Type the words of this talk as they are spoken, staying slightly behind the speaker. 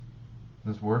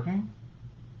Is this working?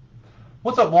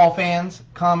 What's up, Wall fans?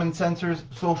 Common Sensors,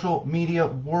 social media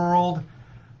world.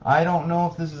 I don't know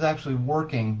if this is actually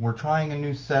working. We're trying a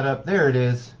new setup. There it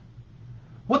is.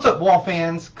 What's up, Wall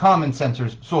fans? Common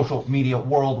Sensors, social media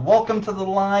world. Welcome to the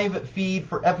live feed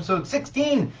for episode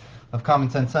 16 of Common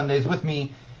Sense Sundays with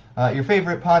me, your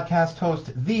favorite podcast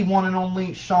host, the one and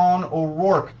only Sean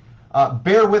O'Rourke.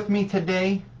 Bear with me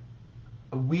today.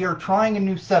 We are trying a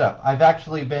new setup. I've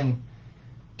actually been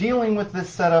dealing with this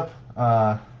setup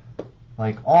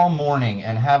like all morning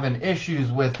and having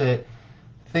issues with it.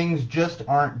 Things just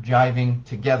aren't jiving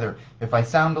together. If I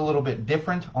sound a little bit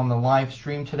different on the live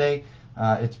stream today,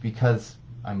 it's because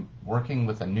I'm working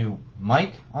with a new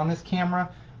mic on this camera.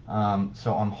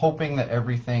 So I'm hoping that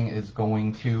everything is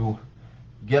going to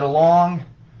get along,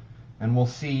 and we'll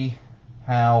see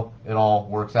how it all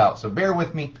works out. So bear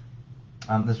with me.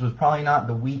 This was probably not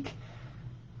the week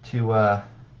to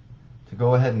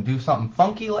go ahead and do something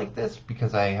funky like this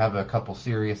because I have a couple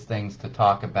serious things to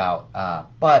talk about.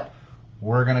 But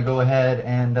we're gonna go ahead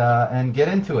and get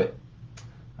into it.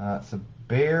 So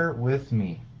bear with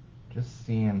me. Just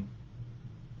seeing.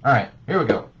 All right, here we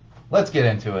go. Let's get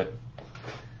into it.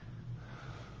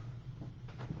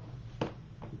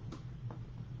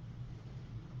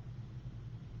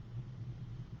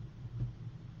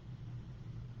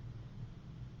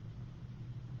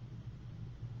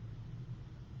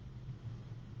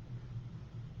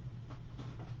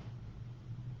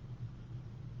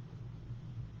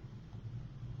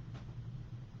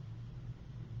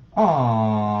 All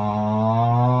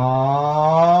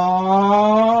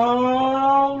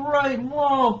right,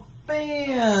 well,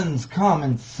 fans,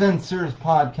 Common Sensors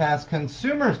podcast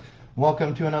consumers,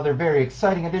 welcome to another very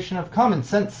exciting edition of Common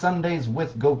Sense Sundays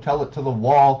with Go Tell It to the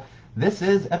Wall. This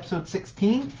is episode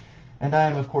 16, and I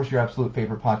am, of course, your absolute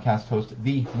favorite podcast host,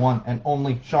 the one and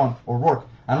only Sean O'Rourke.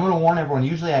 I'm going to warn everyone,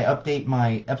 usually I update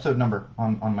my episode number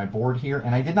on my board here,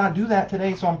 and I did not do that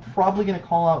today, so I'm probably going to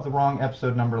call out the wrong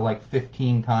episode number like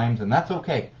 15 times, and that's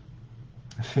okay.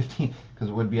 15, because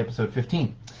it would be episode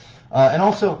 15. And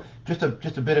also, just a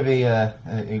bit of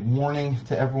a warning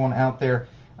to everyone out there.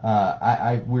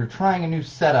 We're trying a new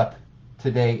setup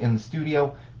today in the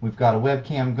studio. We've got a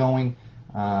webcam going.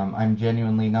 I'm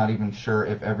genuinely not even sure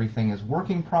if everything is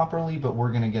working properly, but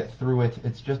we're going to get through it.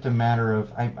 It's just a matter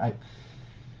of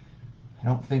I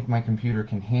don't think my computer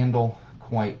can handle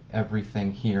quite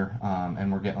everything here,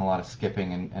 and we're getting a lot of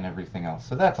skipping and everything else.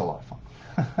 So that's a lot of fun.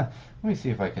 Let me see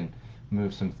if I can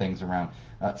move some things around.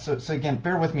 So again,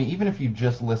 bear with me. Even if you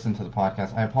just listen to the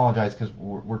podcast, I apologize because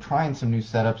we're trying some new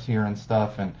setups here and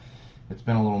stuff, and it's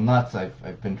been a little nuts.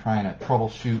 I've been trying to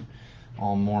troubleshoot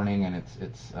all morning, and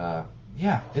it's a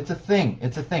thing.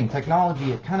 It's a thing.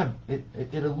 Technology,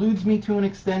 it eludes me to an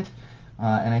extent,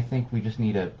 and I think we just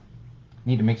need to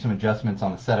make some adjustments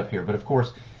on the setup here. But of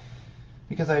course,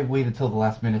 because I waited till the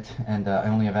last minute and I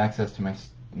only have access to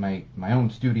my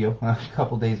own studio a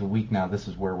couple days a week now, this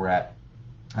is where we're at.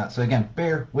 So again,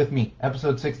 bear with me.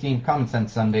 Episode 16, Common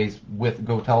Sense Sundays with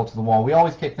Go Tell It to the Wall. We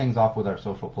always kick things off with our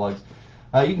social plugs.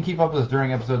 You can keep up with us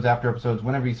during episodes, after episodes,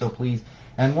 whenever you so please.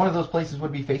 And one of those places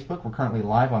would be Facebook. We're currently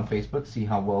live on Facebook. See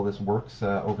how well this works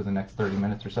over the next 30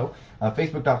 minutes or so.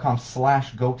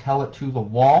 Facebook.com/Go Tell It to the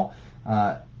Wall.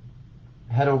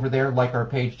 Head over there, like our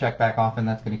page, check back often.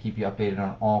 That's going to keep you updated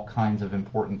on all kinds of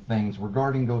important things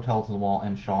regarding Go Tell It to the Wall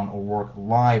and Sean O'Rourke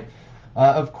Live.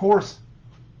 Of course,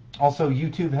 also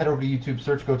YouTube. Head over to YouTube,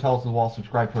 search Go Tell It to the Wall,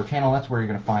 subscribe to our channel. That's where you're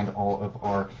going to find all of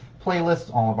our playlists,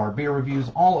 all of our beer reviews,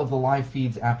 all of the live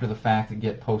feeds after the fact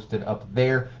get posted up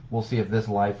there. We'll see if this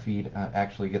live feed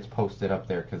actually gets posted up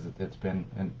there because it's been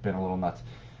a little nuts.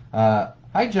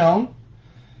 Hi, Joan.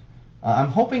 I'm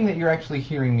hoping that you're actually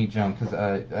hearing me, Joan, because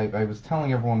I was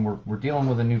telling everyone we're dealing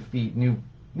with a new feed, new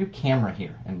camera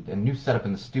here, and new setup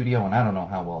in the studio, and I don't know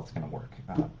how well it's going to work.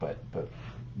 But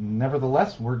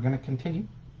nevertheless, we're going to continue.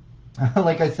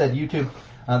 Like I said, YouTube,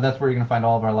 that's where you're going to find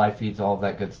all of our live feeds, all of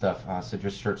that good stuff. So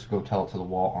just search Go Tell It to the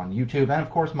Wall on YouTube, and of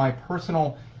course my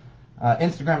personal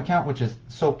Instagram account, which is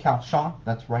SoCalSean.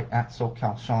 That's right, at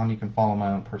SoCalSean. You can follow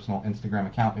my own personal Instagram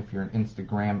account if you're an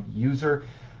Instagram user.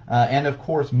 And of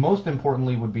course, most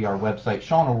importantly would be our website,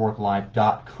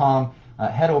 SeanO'RourkeLive.com.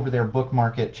 Head over there,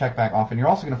 bookmark it, check back often. You're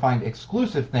also going to find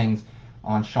exclusive things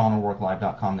on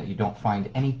SeanO'RourkeLive.com that you don't find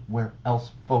anywhere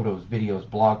else. Photos, videos,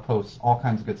 blog posts, all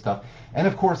kinds of good stuff. And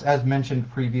of course, as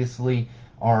mentioned previously,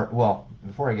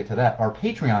 before I get to that, our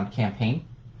Patreon campaign,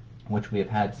 which we have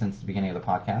had since the beginning of the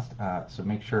podcast. So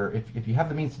make sure, if you have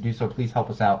the means to do so, please help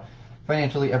us out.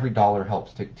 Financially, every dollar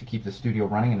helps to keep the studio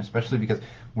running, and especially because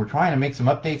we're trying to make some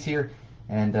updates here,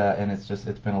 and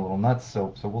it's been a little nuts.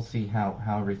 So we'll see how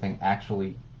everything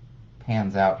actually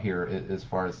pans out here as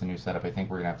far as the new setup. I think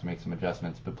we're going to have to make some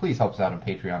adjustments, but please help us out on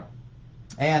Patreon.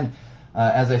 And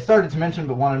as I started to mention,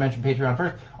 but wanted to mention Patreon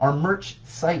first, our merch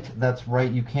site, that's right,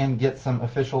 you can get some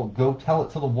official Go Tell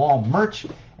It to the Wall merch.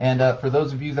 And for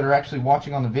those of you that are actually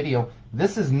watching on the video,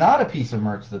 this is not a piece of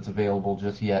merch that's available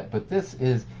just yet, but this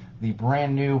is the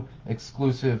brand new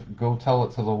exclusive Go Tell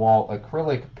It to the Wall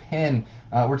acrylic pin.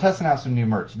 We're testing out some new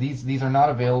merch. These are not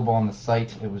available on the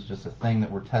site. It was just a thing that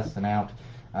we're testing out.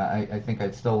 I think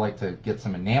I'd still like to get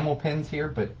some enamel pins here,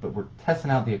 but we're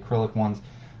testing out the acrylic ones.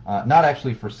 Not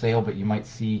actually for sale, but you might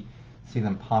see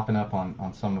them popping up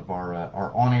on some of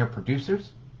our on-air producers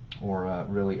or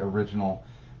really original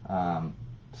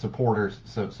supporters.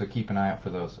 So keep an eye out for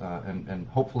those, and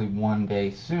hopefully one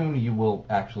day soon you will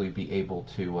actually be able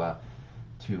to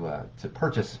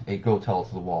purchase a Go Tell It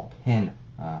to the Wall pin.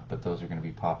 But those are going to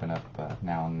be popping up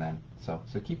now and then. So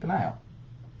keep an eye out.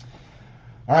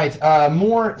 All right,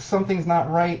 more Something's Not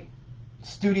Right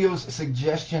Studios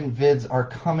suggestion vids are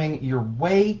coming your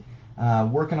way.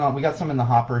 Working on, we got some in the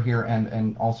hopper here,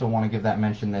 and also want to give that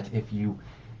mention that if you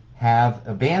have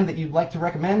a band that you'd like to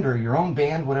recommend, or your own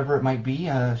band, whatever it might be,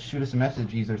 shoot us a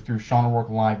message either through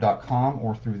SeanO'RourkeLive.com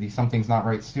or through the Something's Not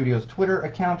Right Studios Twitter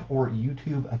account or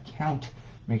YouTube account.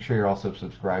 Make sure you're also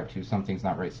subscribed to Something's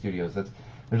Not Right Studios.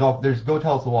 There's Go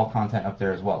Tell It to the Wall content up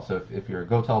there as well. So if you're a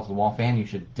Go Tell It to the Wall fan, you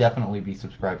should definitely be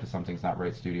subscribed to Something's Not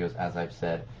Right Studios, as I've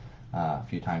said a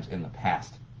few times in the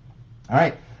past. All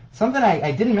right, something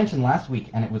I didn't mention last week,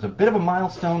 and it was a bit of a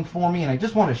milestone for me, and I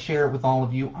just want to share it with all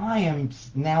of you. I am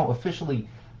now officially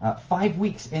 5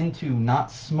 weeks into not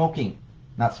smoking.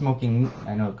 Not smoking,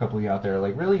 I know a couple of you out there are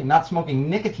like, really? Not smoking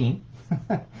nicotine.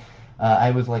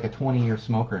 I was like a 20-year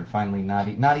smoker, and finally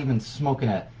not even smoking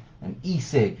an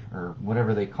e-cig or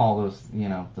whatever they call those,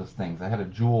 those things. I had a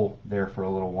Juul there for a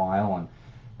little while,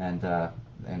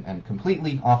 and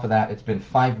completely off of that. It's been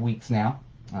 5 weeks now,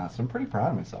 so I'm pretty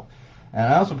proud of myself.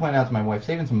 And I also pointed out to my wife,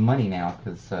 saving some money now,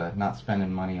 because not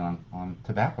spending money on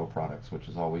tobacco products, which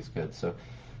is always good. So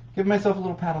give myself a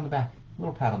little pat on the back.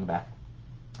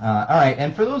 All right,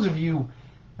 and for those of you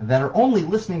that are only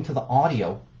listening to the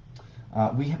audio,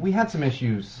 we had some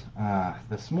issues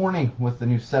this morning with the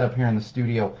new setup here in the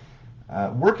studio.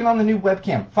 Working on the new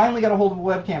webcam. Finally got a hold of a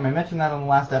webcam. I mentioned that on the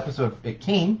last episode.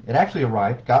 It actually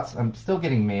arrived. I'm still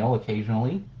getting mail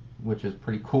occasionally, which is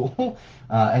pretty cool.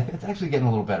 It's actually getting a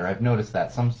little better. I've noticed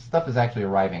that. Some stuff is actually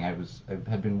arriving. I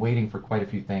had been waiting for quite a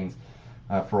few things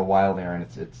for a while there, and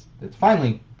it's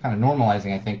finally kind of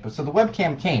normalizing, I think. But so the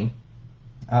webcam came,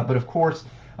 but of course,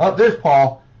 there's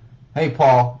Paul. Hey,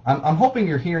 Paul. I'm hoping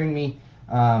you're hearing me.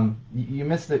 You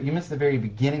missed the very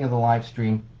beginning of the live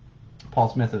stream. Paul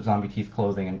Smith of Zombie Teeth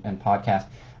Clothing and podcast.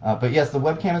 But yes, the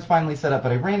webcam is finally set up,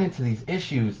 but I ran into these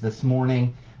issues this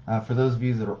morning, for those of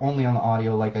you that are only on the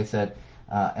audio, like I said,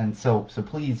 and so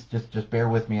please just bear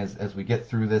with me as we get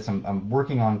through this. I'm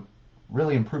working on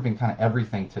really improving kind of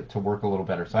everything to work a little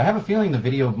better. So I have a feeling the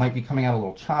video might be coming out a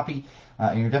little choppy,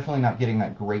 and you're definitely not getting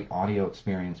that great audio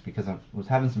experience because I was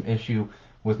having some issue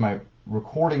with my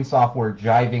recording software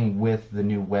jiving with the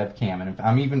new webcam, and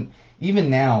I'm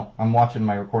even now I'm watching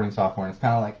my recording software and it's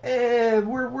kind of like,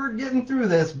 we're getting through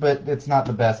this, but it's not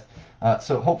the best.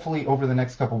 So hopefully over the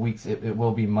next couple weeks it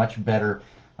will be much better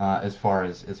as far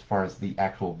as the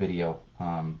actual video.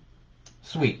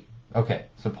 Sweet. Okay,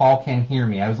 so Paul can hear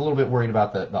me. I was a little bit worried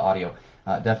about the audio.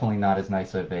 Definitely not as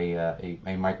nice of a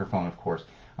microphone, of course.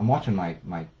 I'm watching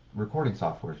my recording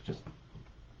software is just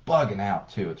bugging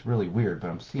out too. It's really weird, but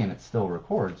I'm seeing it still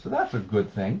record, so that's a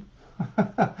good thing. All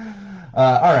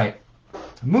right,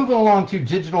 moving along to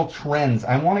digital trends.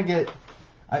 I want to get.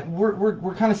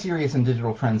 We're kind of serious in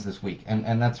digital trends this week,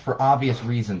 and that's for obvious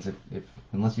reasons.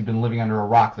 Unless you've been living under a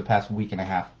rock the past week and a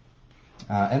half.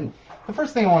 And the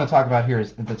first thing I want to talk about here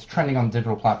that's trending on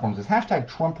digital platforms is hashtag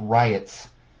Trump riots.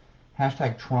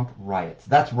 Hashtag Trump riots.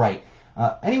 That's right.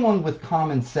 Anyone with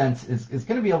common sense is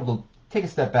going to be able to take a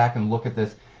step back and look at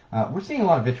this. We're seeing a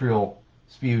lot of vitriol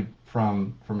spewed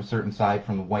from a certain side,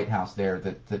 from the White House there,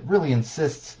 that really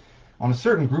insists on a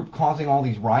certain group causing all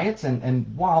these riots.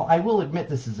 And while I will admit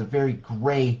this is a very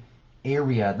gray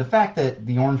area, the fact that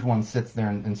the orange one sits there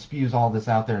and spews all this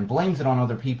out there and blames it on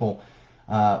other people,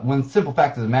 when the simple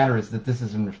fact of the matter is that this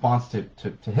is in response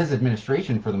to his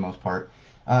administration for the most part,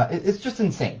 it's just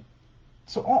insane.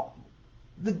 So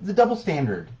the double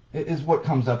standard is what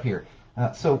comes up here.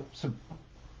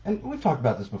 And we've talked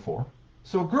about this before.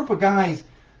 So a group of guys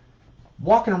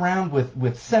walking around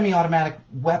with semi-automatic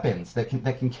weapons that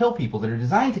can kill people, that are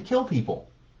designed to kill people.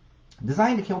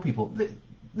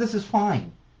 This is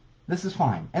fine. This is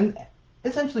fine. And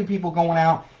essentially people going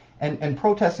out and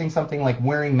protesting something like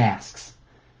wearing masks.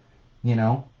 you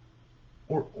know,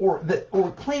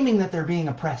 or claiming that they're being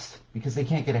oppressed because they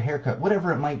can't get a haircut,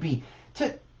 whatever it might be.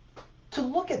 To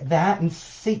look at that and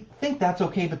think that's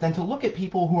okay, but then to look at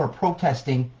people who are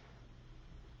protesting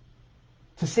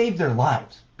to save their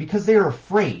lives because they're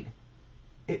afraid.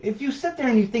 If you sit there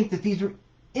and you think that these are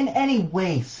in any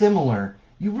way similar,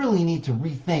 you really need to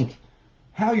rethink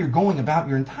how you're going about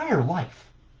your entire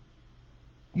life.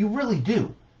 You really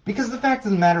do. Because the fact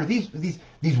of the matter, these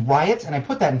riots, and I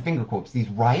put that in finger quotes, these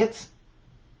riots,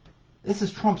 this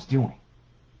is Trump's doing.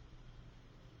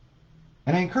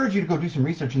 And I encourage you to go do some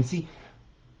research and see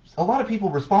a lot of people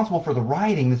responsible for the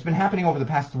rioting that's been happening over the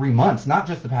past 3 months, not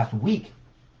just the past week.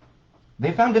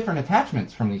 They found different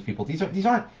attachments from these people. These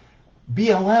aren't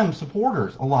BLM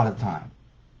supporters a lot of the time.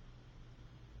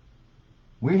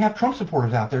 We have Trump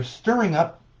supporters out there stirring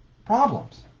up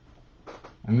problems.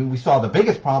 I mean, we saw the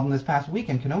biggest problem this past week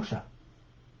in Kenosha.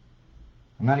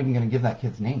 I'm not even going to give that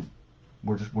kid's name.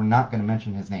 We're not going to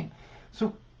mention his name.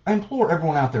 So I implore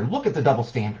everyone out there, look at the double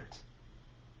standards.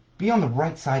 Be on the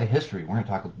right side of history. We're going to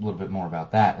talk a little bit more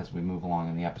about that as we move along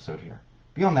in the episode here.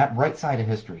 Be on that right side of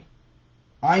history.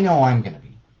 I know I'm going to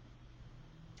be.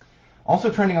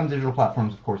 Also trending on digital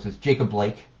platforms, of course, is Jacob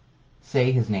Blake.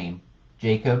 Say his name.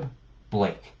 Jacob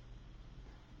Blake.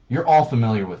 You're all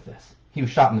familiar with this. He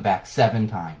was shot in the back 7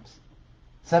 times.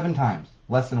 7 times.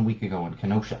 Less than a week ago in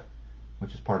Kenosha,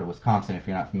 which is part of Wisconsin if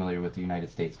you're not familiar with the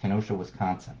United States. Kenosha,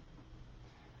 Wisconsin.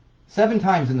 7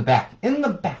 times in the back. In the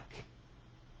back.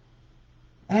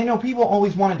 And I know people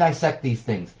always want to dissect these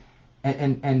things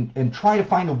and try to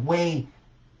find a way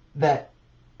that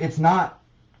it's not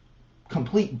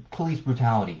complete police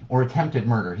brutality or attempted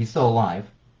murder. He's still alive,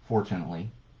 fortunately.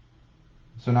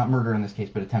 So not murder in this case,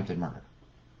 but attempted murder.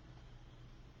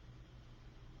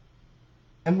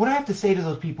 And what I have to say to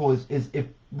those people is if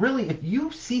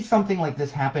you see something like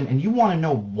this happen and you want to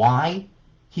know why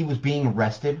he was being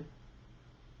arrested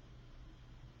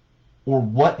or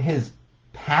what his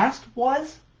past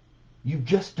was, you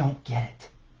just don't get it.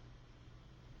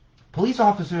 Police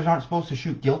officers aren't supposed to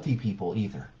shoot guilty people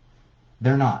either.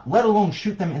 They're not, let alone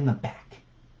shoot them in the back.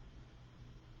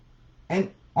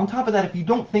 And on top of that, if you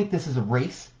don't think this is a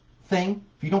race thing,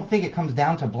 if you don't think it comes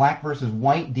down to black versus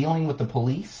white dealing with the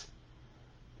police,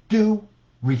 do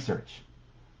research.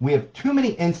 We have too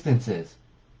many instances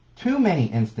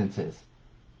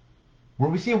where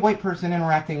we see a white person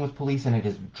interacting with police and it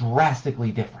is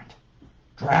drastically different.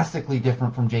 Drastically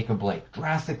different from Jacob Blake.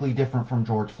 Drastically different from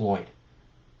George Floyd.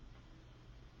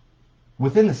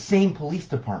 Within the same police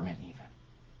department even.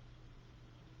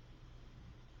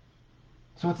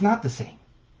 So it's not the same.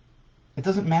 It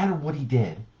doesn't matter what he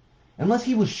did. Unless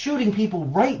he was shooting people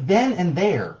right then and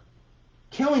there,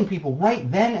 killing people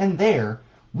right then and there,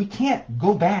 we can't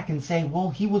go back and say,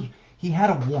 well, he had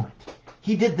a warrant.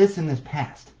 He did this in his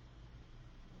past.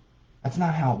 That's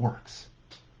not how it works.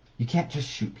 You can't just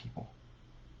shoot people.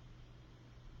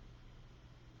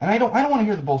 And I don't want to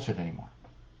hear the bullshit anymore.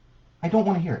 I don't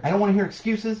want to hear it. I don't want to hear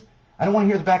excuses. I don't want to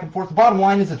hear the back and forth. The bottom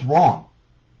line is it's wrong.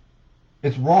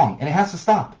 It's wrong, and it has to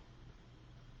stop.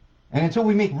 And until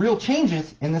we make real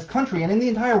changes in this country and in the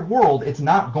entire world, it's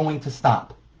not going to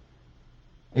stop.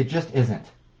 It just isn't.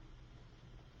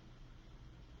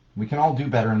 We can all do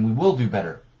better, and we will do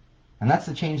better. And that's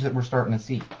the change that we're starting to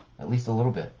see, at least a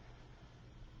little bit.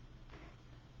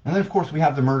 And then, of course, we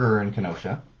have the murderer in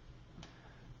Kenosha.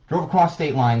 Drove across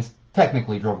state lines,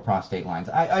 technically drove across state lines.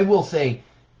 I will say,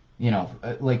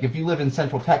 like if you live in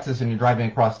central Texas and you're driving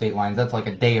across state lines, that's like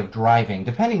a day of driving.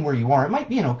 Depending where you are, it might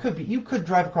be, you could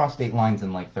drive across state lines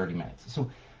in like 30 minutes. So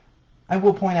I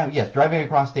will point out, yes, driving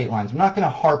across state lines. I'm not going to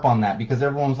harp on that because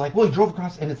everyone's like, well, he drove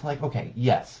across, and it's like, okay,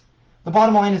 yes. The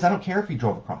bottom line is I don't care if he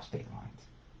drove across state lines.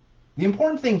 The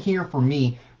important thing here for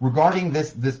me regarding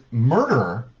this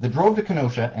murderer that drove to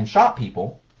Kenosha and shot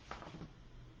people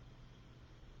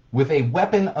with a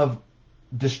weapon of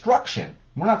destruction.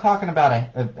 We're not talking about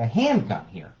a handgun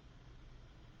here.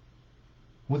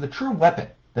 With a true weapon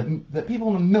that people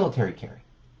in the military carry.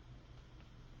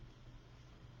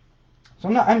 So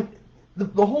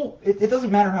it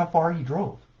doesn't matter how far he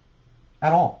drove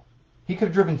at all. He could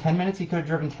have driven 10 minutes, he could have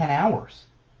driven 10 hours.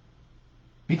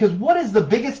 Because what is the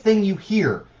biggest thing you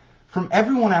hear from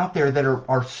everyone out there that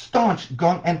are staunch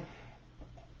gun, and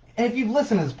if you've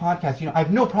listened to this podcast, I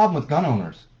have no problem with gun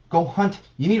owners. Go hunt.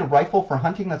 You need a rifle for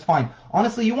hunting? That's fine.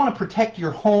 Honestly, you want to protect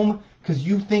your home because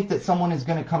you think that someone is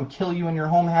going to come kill you in your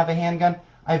home, have a handgun?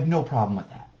 I have no problem with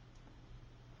that.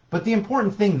 But the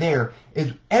important thing there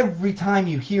is every time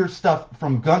you hear stuff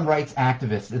from gun rights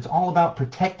activists, it's all about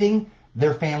protecting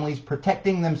their families,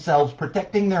 protecting themselves,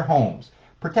 protecting their homes,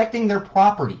 protecting their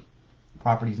property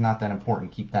Property's not that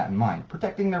important. Keep that in mind.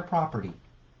 Protecting their property.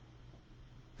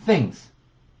 Things.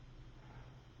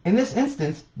 In this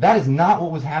instance, that is not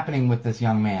what was happening with this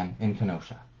young man in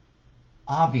Kenosha.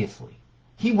 Obviously.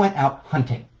 He went out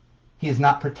hunting. He is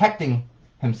not protecting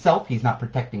himself. He's not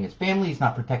protecting his family. He's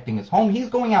not protecting his home. He's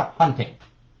going out hunting.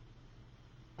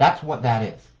 That's what that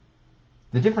is.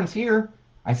 The difference here,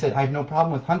 I said, I have no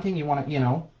problem with hunting. You want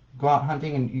to, go out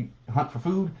hunting and you hunt for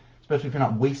food, especially if you're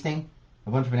not wasting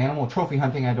a bunch of an animal. Trophy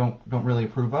hunting I don't really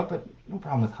approve of, but no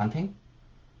problem with hunting.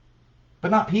 But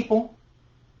not people.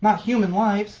 Not human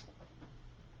lives.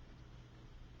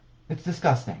 It's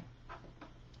disgusting.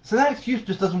 So that excuse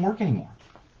just doesn't work anymore.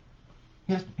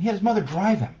 He had his mother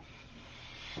drive him.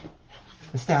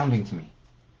 Astounding to me.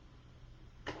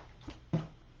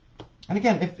 And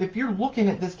again, if you're looking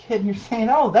at this kid and you're saying,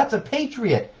 oh, that's a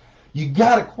patriot, you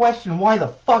gotta question why the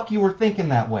fuck you were thinking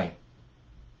that way.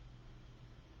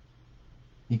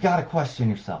 You gotta question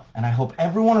yourself. And I hope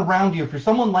everyone around you, if you're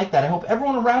someone like that, I hope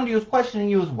everyone around you is questioning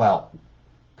you as well.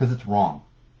 Because it's wrong.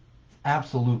 It's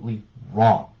absolutely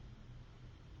wrong.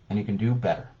 And you can do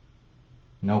better.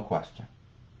 No question.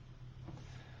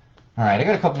 All right, I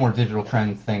got a couple more digital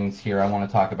trend things here I want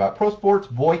to talk about. Pro sports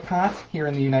boycott here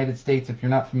in the United States. If you're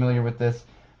not familiar with this,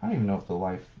 I don't even know if the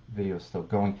live video is still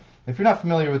going. If you're not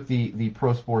familiar with the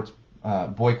pro sports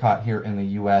boycott here in the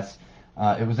U.S.,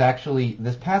 it was actually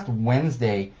this past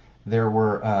Wednesday. There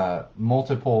were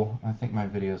multiple. I think my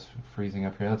video's freezing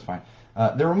up here. That's fine.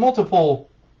 There were multiple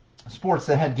sports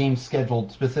that had games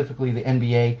scheduled. Specifically, the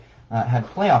NBA had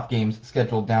playoff games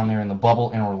scheduled down there in the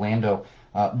bubble in Orlando.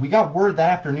 We got word that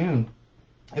afternoon.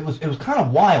 It was kind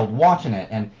of wild watching it,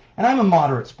 and I'm a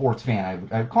moderate sports fan.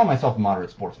 I would call myself a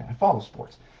moderate sports fan. I follow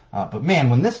sports. But man,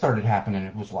 when this started happening,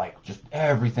 it was like just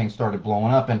everything started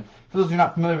blowing up. And for those who are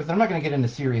not familiar with it, I'm not going to get into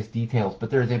serious details, but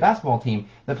there's a basketball team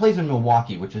that plays in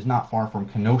Milwaukee, which is not far from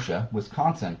Kenosha,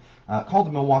 Wisconsin, called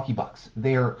the Milwaukee Bucks.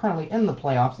 They are currently in the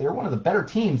playoffs. They are one of the better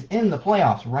teams in the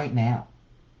playoffs right now.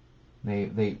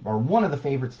 They are one of the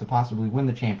favorites to possibly win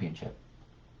the championship.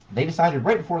 They decided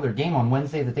right before their game on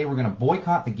Wednesday that they were going to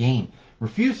boycott the game,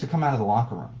 refuse to come out of the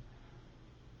locker room.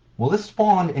 Well, this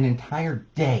spawned an entire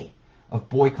day of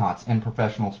boycotts in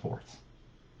professional sports.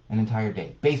 An entire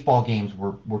day. Baseball games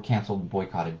were canceled and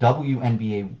boycotted.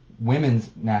 WNBA, Women's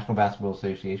National Basketball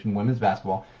Association, women's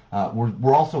basketball,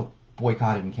 were also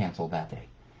boycotted and canceled that day.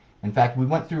 In fact, we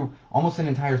went through almost an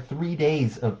entire 3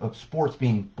 days of sports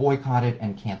being boycotted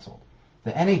and canceled.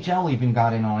 The NHL even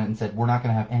got in on it and said, we're not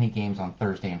going to have any games on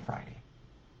Thursday and Friday.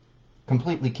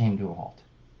 Completely came to a halt.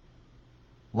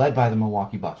 Led by the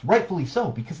Milwaukee Bucks. Rightfully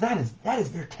so, because that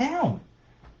is their town.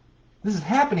 This is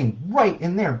happening right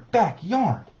in their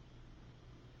backyard.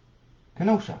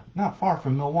 Kenosha, not far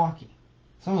from Milwaukee.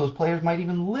 Some of those players might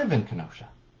even live in Kenosha.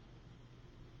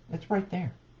 It's right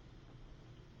there.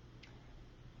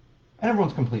 And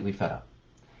everyone's completely fed up.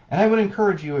 And I would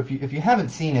encourage you, if you haven't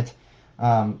seen it,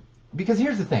 because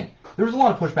here's the thing. There was a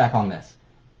lot of pushback on this.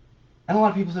 And a lot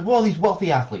of people said, well, these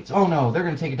wealthy athletes, oh no, they're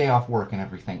going to take a day off work and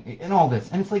everything, and all this.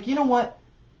 And it's like, you know what?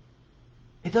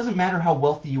 It doesn't matter how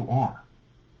wealthy you are.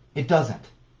 It doesn't.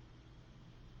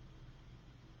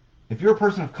 If you're a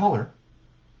person of color,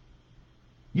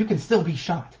 you can still be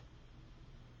shot.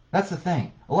 That's the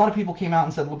thing. A lot of people came out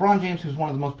and said LeBron James, who's one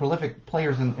of the most prolific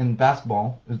players in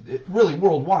basketball, really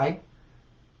worldwide,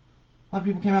 a lot of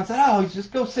people came out and said, oh,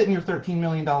 just go sit in your $13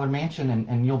 million mansion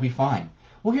and you'll be fine.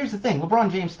 Well, here's the thing.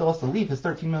 LeBron James still has to leave his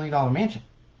 $13 million mansion.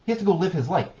 He has to go live his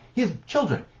life. He has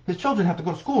children. His children have to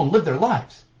go to school and live their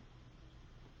lives.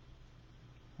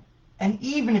 And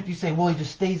even if you say, well, he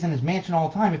just stays in his mansion all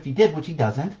the time, if he did, which he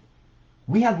doesn't,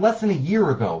 we had less than a year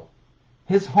ago,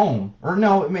 his home, or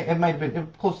no, it might have been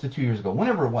close to 2 years ago,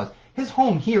 whenever it was, his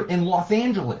home here in Los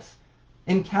Angeles,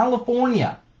 in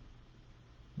California.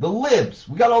 The libs.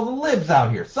 We got all the libs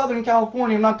out here. Southern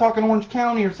California. I'm not talking Orange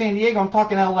County or San Diego. I'm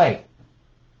talking LA.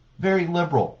 Very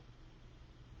liberal.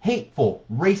 Hateful,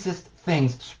 racist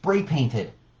things spray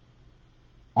painted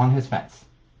on his fence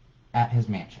at his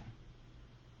mansion.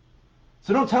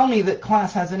 So don't tell me that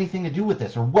class has anything to do with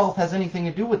this or wealth has anything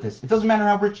to do with this. It doesn't matter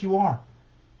how rich you are.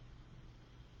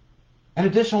 And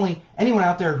additionally, anyone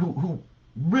out there who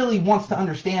really wants to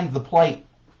understand the plight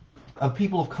of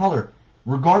people of color,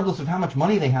 regardless of how much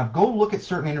money they have, go look at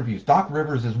certain interviews. Doc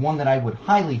Rivers is one that I would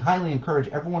highly, highly encourage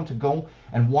everyone to go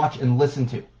and watch and listen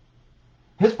to.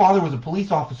 His father was a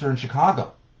police officer in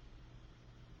Chicago.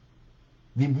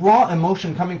 The raw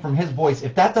emotion coming from his voice,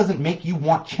 if that doesn't make you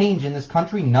want change in this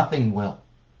country, nothing will.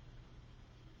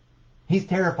 He's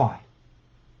terrified.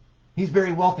 He's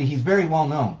very wealthy. He's very well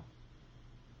known.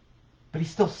 But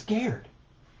he's still scared.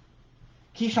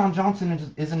 Keyshawn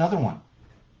Johnson is another one.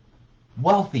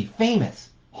 wealthy, famous,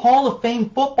 Hall of Fame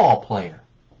football player.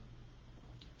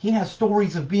 He has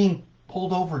stories of being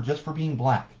pulled over just for being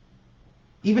black,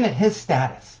 even at his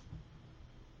status.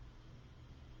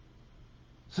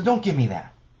 So don't give me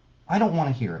that. I don't want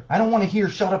to hear it. I don't want to hear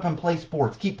shut up and play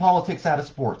sports, keep politics out of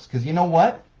sports, because you know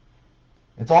what?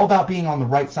 It's all about being on the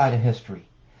right side of history.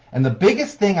 And the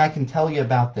biggest thing I can tell you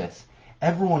about this,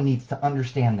 everyone needs to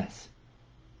understand this.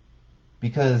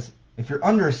 Because if you're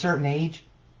under a certain age,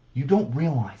 you don't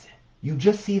realize it. You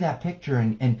just see that picture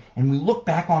and we look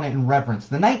back on it in reverence.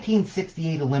 The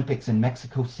 1968 Olympics in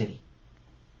Mexico City.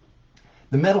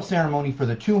 The medal ceremony for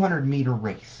the 200-meter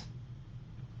race.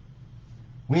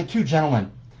 We had two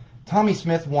gentlemen. Tommy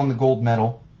Smith won the gold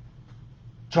medal.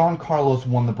 John Carlos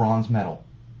won the bronze medal.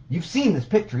 You've seen this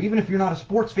picture. Even if you're not a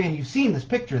sports fan, you've seen this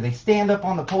picture. They stand up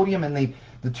on the podium and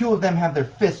the two of them have their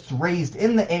fists raised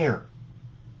in the air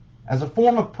as a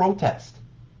form of protest.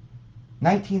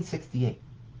 1968.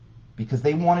 Because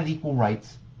they wanted equal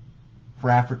rights for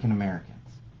African Americans.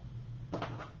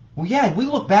 Well, yeah, we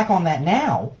look back on that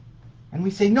now and we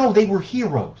say, no, they were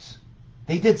heroes.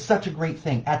 They did such a great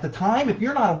thing. At the time, if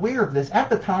you're not aware of this, at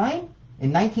the time,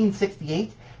 in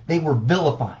 1968, they were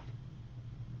vilified.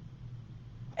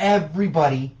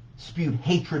 Everybody spewed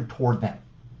hatred toward them.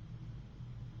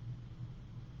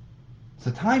 So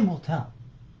time will tell.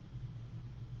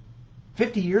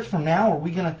 50 years from now, are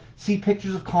we going to see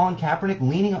pictures of Colin Kaepernick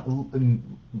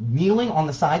kneeling on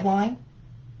the sideline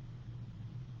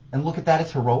and look at that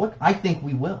as heroic? I think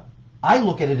we will. I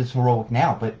look at it as heroic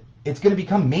now, but it's going to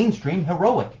become mainstream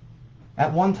heroic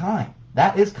at one time.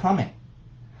 That is coming.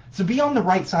 So be on the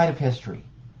right side of history.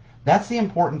 That's the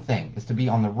important thing, is to be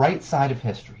on the right side of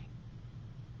history.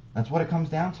 That's what it comes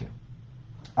down to.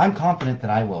 I'm confident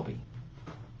that I will be.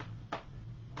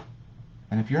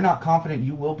 And if you're not confident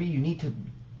you will be, you need to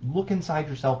look inside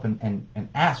yourself and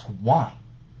ask why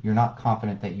you're not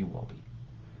confident that you will be.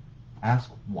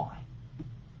 Ask why.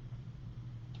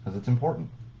 Because it's important.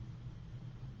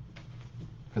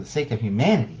 For the sake of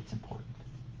humanity, it's important.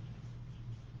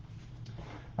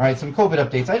 All right, some COVID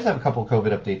updates. I just have a couple of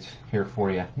COVID updates here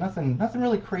for you. Nothing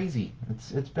really crazy.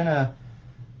 It's been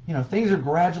things are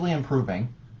gradually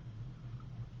improving,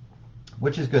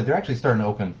 which is good. They're actually starting to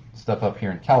open stuff up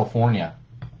here in California.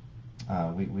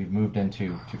 We've moved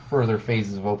into further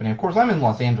phases of opening. Of course, I'm in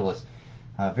Los Angeles,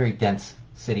 a very dense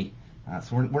city,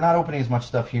 so we're not opening as much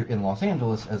stuff here in Los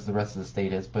Angeles as the rest of the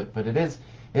state is. But it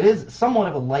is somewhat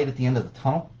of a light at the end of the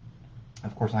tunnel.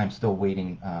 Of course, I'm still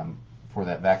waiting for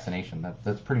that vaccination.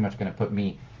 That's pretty much going to put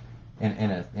me in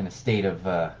a state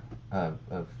of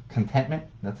contentment.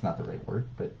 That's not the right word,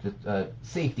 but just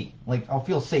safety. Like, I'll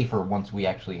feel safer once we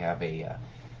actually have a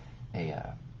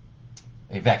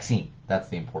vaccine. That's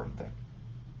the important thing.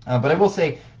 But I will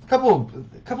say a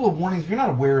couple of warnings. If you're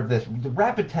not aware of this, the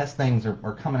rapid test things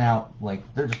are coming out like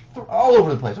they're just all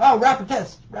over the place. Oh, rapid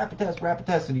test,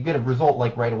 and you get a result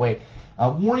like right away.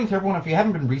 Warning to everyone: if you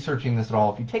haven't been researching this at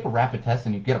all, if you take a rapid test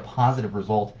and you get a positive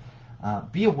result,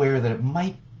 be aware that it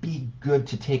might be good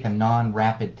to take a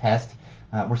non-rapid test.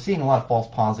 We're seeing a lot of false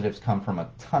positives come from a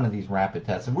ton of these rapid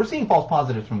tests, and we're seeing false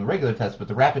positives from the regular tests, but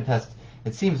the rapid test,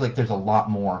 it seems like there's a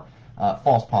lot more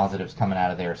false positives coming out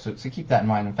of there. So keep that in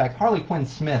mind. In fact, Harley Quinn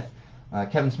Smith,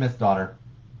 Kevin Smith's daughter,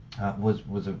 was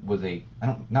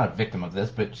not a victim of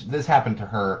this, but this happened to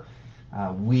her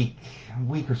a week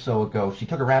or so ago. She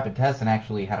took a rapid test and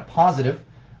actually had a positive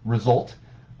result.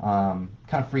 Kind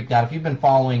of freaked out. If you've been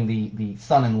following the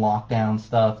Sun in Lockdown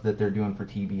stuff that they're doing for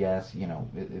TBS,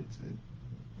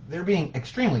 they're being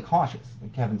extremely cautious.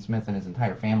 Kevin Smith and his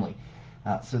entire family.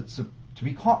 So to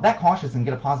be that cautious and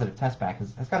get a positive test back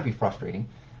has got to be frustrating.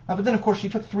 But then, of course, she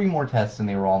took 3 more tests and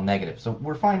they were all negative. So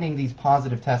we're finding these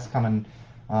positive tests coming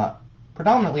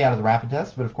predominantly out of the rapid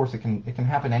test, but of course it can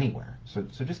happen anywhere. So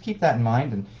just keep that in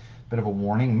mind, and a bit of a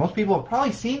warning. Most people have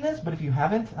probably seen this, but if you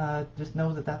haven't, just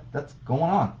know that's going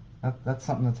on. That's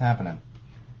something that's happening.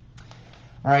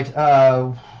 All right.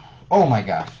 Oh my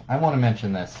gosh, I want to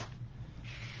mention this.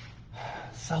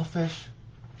 Selfish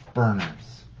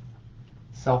burners.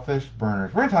 Selfish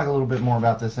burners. We're going to talk a little bit more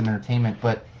about this in entertainment,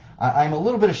 but I'm a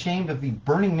little bit ashamed of the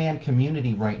Burning Man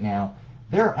community right now.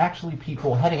 There are actually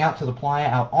people heading out to the playa,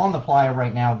 out on the playa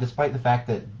right now, despite the fact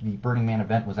that the Burning Man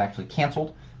event was actually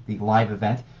canceled, the live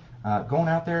event, going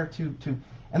out there to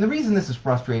and the reason this is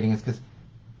frustrating is because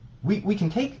we can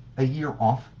take a year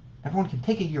off. Everyone can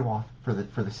take a year off for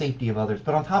the safety of others,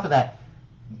 but on top of that,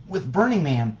 with Burning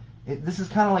Man, this is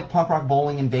kind of like punk rock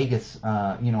bowling in Vegas,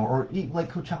 or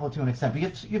like Coachella to an extent. But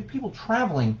you have people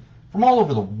traveling from all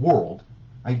over the world.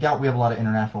 I doubt we have a lot of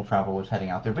international travelers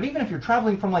heading out there. But even if you're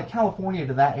traveling from like California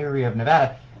to that area of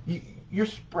Nevada, you're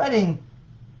spreading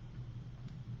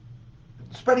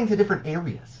spreading to different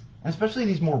areas, and especially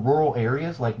these more rural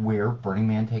areas like where Burning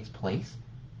Man takes place.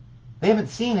 They haven't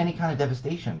seen any kind of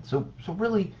devastation. So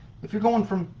really, if you're going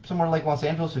from somewhere like Los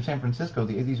Angeles or San Francisco,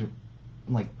 these are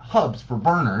like hubs for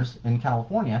burners in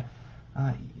California.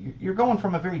 You're going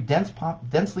from a very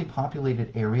densely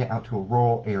populated area out to a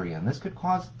rural area, and this could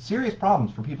cause serious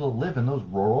problems for people that live in those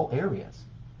rural areas.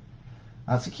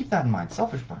 So keep that in mind.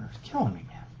 Selfish burners, killing me,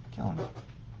 man, killing me.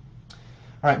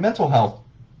 All right, mental health.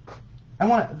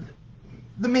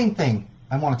 The main thing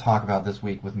I want to talk about this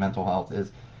week with mental health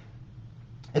is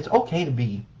it's okay to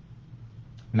be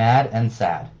mad and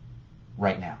sad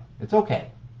right now. It's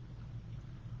okay.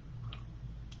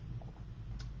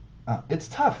 It's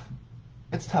tough.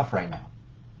 It's tough right now.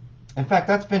 In fact,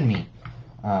 that's been me.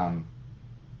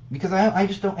 Because I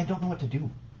don't know what to do.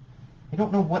 I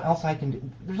don't know what else I can do.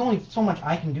 There's only so much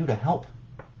I can do to help.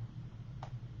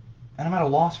 And I'm at a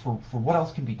loss for what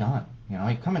else can be done. You know,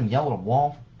 I come and yell at a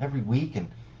wall every week and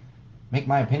make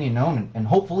my opinion known, and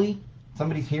hopefully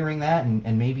somebody's hearing that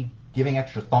and maybe giving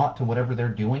extra thought to whatever they're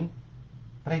doing.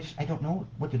 But I don't know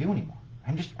what to do anymore.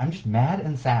 I'm just mad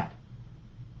and sad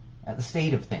at the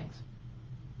state of things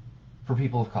for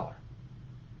people of color,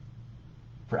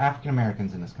 for African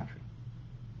Americans in this country.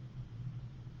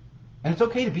 And it's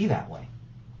okay to be that way.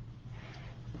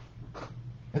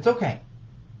 It's okay.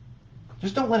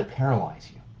 Just don't let it paralyze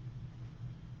you.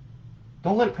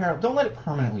 Don't let it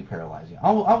permanently paralyze you.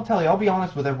 I'll tell you. I'll be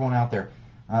honest with everyone out there.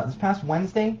 This past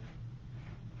Wednesday,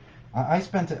 I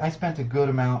spent a good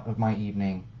amount of my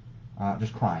evening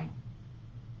just crying.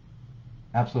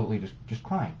 Absolutely, just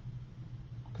crying,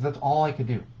 because that's all I could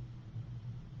do.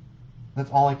 That's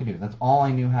all I could do. That's all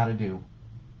I knew how to do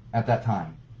at that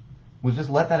time, was just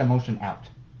let that emotion out.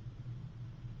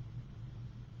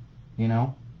 You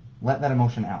know, let that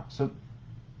emotion out. So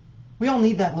we all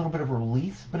need that little bit of a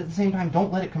release, but at the same time,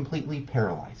 don't let it completely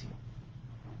paralyze you.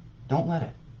 Don't let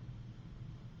it.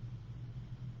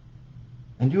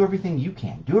 And do everything you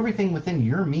can. Do everything within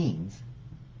your means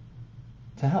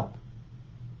to help.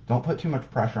 Don't put too much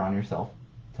pressure on yourself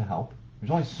to help.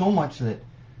 There's only so much that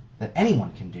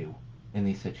anyone can do in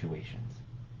these situations.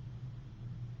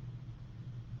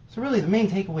 So really, the main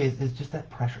takeaway is just that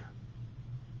pressure.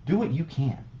 Do what you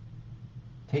can.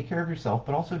 Take care of yourself,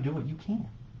 but also do what you can.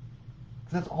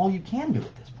 Because that's all you can do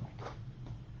at this point.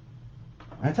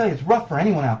 And I tell you, it's rough for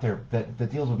anyone out there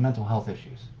that deals with mental health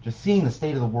issues. Just seeing the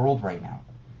state of the world right now.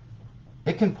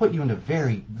 It can put you into a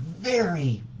very,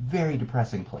 very, very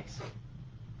depressing place.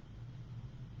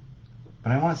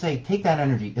 But I want to say, take that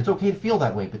energy. It's okay to feel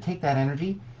that way, but take that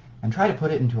energy and try to put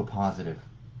it into a positive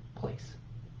place.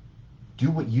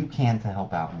 Do what you can to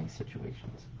help out in these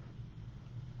situations.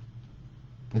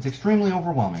 It's extremely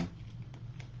overwhelming,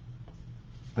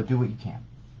 but do what you can.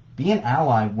 Be an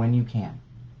ally when you can.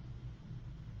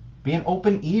 Be an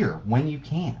open ear when you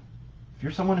can. If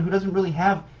you're someone who doesn't really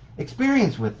have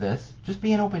experience with this, just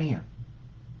be an open ear.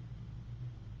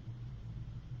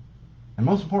 And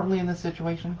most importantly in this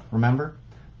situation, remember,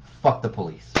 fuck the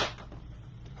police.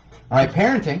 All right,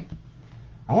 parenting.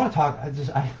 I want to talk, there's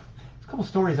a couple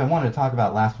stories I wanted to talk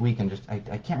about last week, and I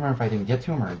can't remember if I didn't get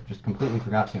to them or I just completely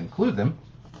forgot to include them.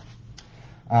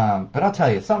 But I'll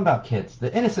tell you, something about kids,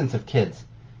 the innocence of kids,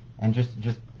 and just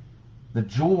the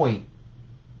joy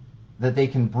that they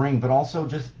can bring, but also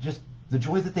just the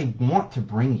joy that they want to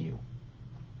bring you.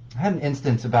 I had an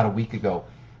instance about a week ago.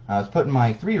 I was putting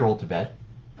my 3-year-old to bed.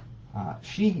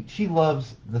 She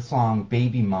loves the song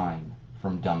Baby Mine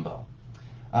from Dumbo.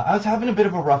 I was having a bit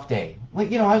of a rough day. I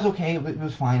was okay. It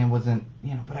was fine. It wasn't,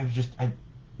 but I was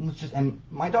just, and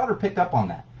my daughter picked up on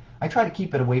that. I tried to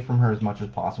keep it away from her as much as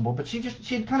possible, but she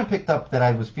had kind of picked up that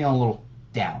I was feeling a little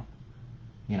down.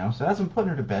 So as I'm putting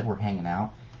her to bed, we're hanging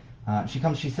out.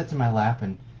 She sits in my lap,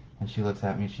 and she looks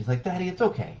at me, and she's like, "Daddy, it's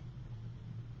okay."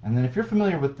 And then if you're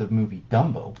familiar with the movie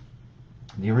Dumbo,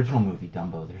 the original movie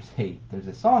Dumbo, there's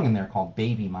a song in there called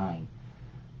Baby Mine,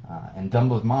 and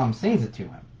Dumbo's mom sings it to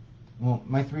him. Well,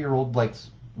 my 3-year-old likes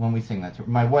when we sing that to her.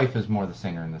 My wife is more the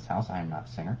singer in this house. I am not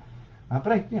a singer.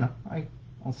 But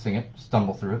I'll sing it,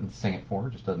 stumble through it, and sing it for her.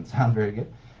 It just doesn't sound very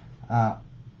good.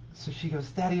 So she goes,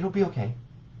 "Daddy, it'll be okay."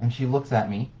 And she looks at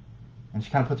me, and she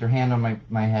kind of puts her hand on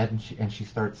my head, and she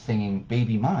starts singing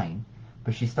Baby Mine,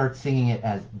 but she starts singing it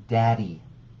as Daddy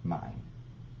Mine.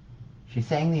 She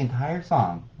sang the entire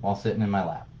song while sitting in my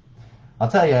lap.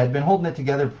 I'll tell you, I'd been holding it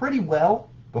together pretty well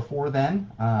before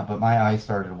then, but my eyes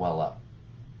started to well up.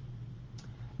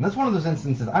 And that's one of those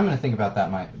instances, I'm going to think about that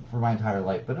for my entire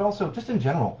life, but also just in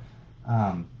general,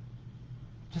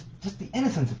 just the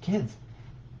innocence of kids.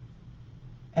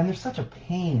 And there's such a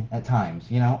pain at times,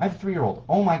 I have a 3-year-old.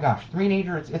 Oh my gosh,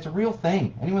 teenager, it's a real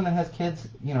thing. Anyone that has kids,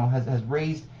 has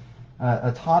raised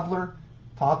a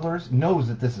toddlers knows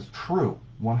that this is true,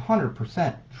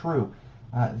 100% true.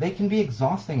 They can be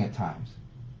exhausting at times,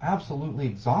 absolutely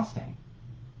exhausting.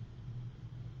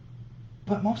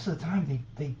 But most of the time,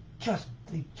 they just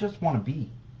want to be.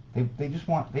 They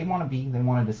want to be. They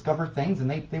want to discover things,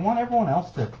 and they want everyone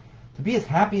else to be as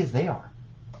happy as they are.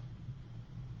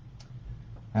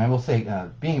 And I will say,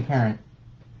 being a parent,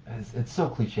 it's so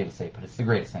cliche to say, but it's the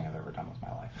greatest thing I've ever done with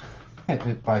my life.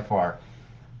 It by far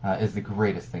is the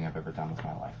greatest thing I've ever done with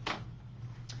my life.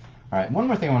 All right, one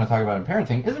more thing I want to talk about in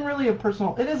parenting isn't really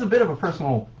it is a bit of a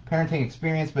personal parenting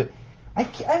experience, but I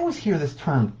always hear this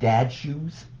term, dad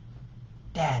shoes.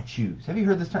 Dad shoes. Have you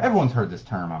heard this term? Everyone's heard this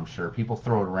term, I'm sure. People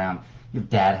throw it around. You have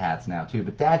dad hats now, too,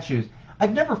 but dad shoes.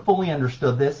 I've never fully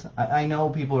understood this. I know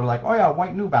people are like, oh yeah,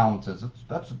 white New Balances.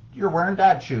 You're wearing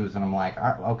dad shoes. And I'm like,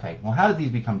 okay, well, how did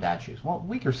these become dad shoes? Well, a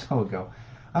week or so ago,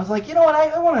 I was like, you know what,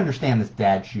 I want to understand this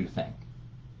dad shoe thing.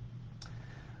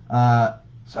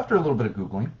 So after a little bit of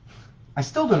Googling, I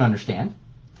still don't understand.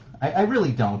 I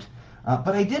really don't.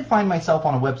 But I did find myself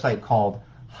on a website called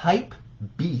Hype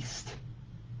Beast.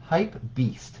 Hype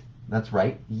Beast. That's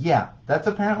right. Yeah, that's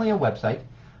apparently a website.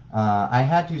 I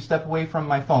had to step away from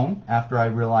my phone after I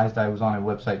realized I was on a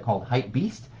website called Hype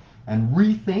Beast and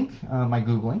rethink my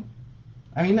Googling.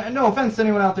 I mean, no offense to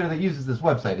anyone out there that uses this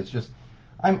website. It's just,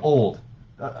 I'm old.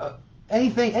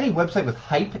 Any website with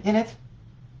hype in it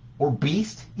or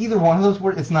beast, either one of those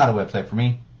words, it's not a website for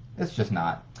me. It's just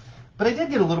not. But I did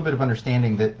get a little bit of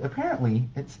understanding that apparently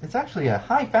it's actually a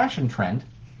high fashion trend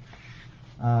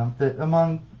that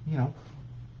among,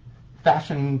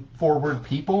 fashion forward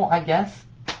people, I guess,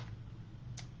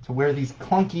 to wear these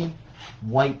clunky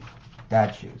white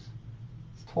dad shoes.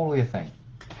 It's totally a thing.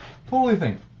 Totally a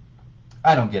thing.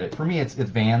 I don't get it. For me, it's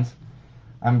Vans.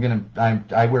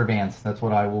 I wear Vans. That's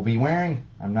what I will be wearing.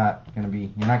 You're not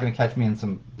gonna catch me in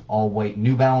some all white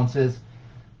New Balances.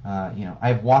 I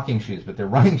have walking shoes, but they're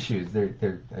running shoes.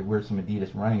 I wear some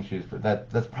Adidas running shoes, but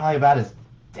that's probably about as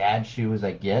dad shoe as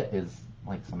I get, is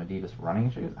like some Adidas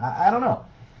running shoes. I don't know.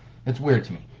 It's weird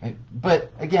to me.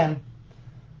 But again,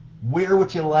 wear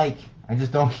what you like. I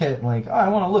just don't get like, oh, I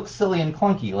want to look silly and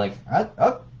clunky. Like,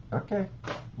 okay,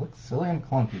 look silly and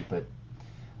clunky, but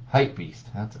Hype Beast,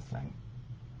 that's a thing.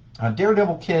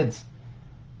 Daredevil kids,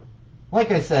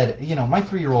 like I said, my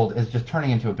 3-year-old is just turning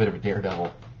into a bit of a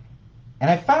daredevil. And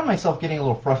I found myself getting a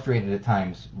little frustrated at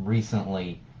times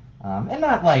recently. And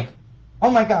not like, oh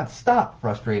my God, stop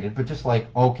frustrated, but just like,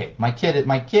 okay, my kid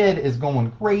is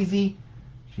going crazy.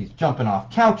 She's jumping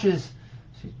off couches.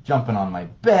 She's jumping on my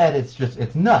bed.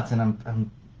 It's nuts.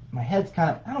 And my head's kind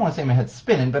of, I don't want to say my head's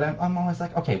spinning, but I'm always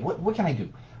like, okay, what can I do?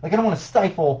 Like, I don't want to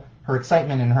stifle her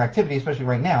excitement and her activity, especially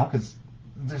right now, because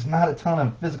there's not a ton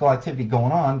of physical activity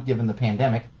going on given the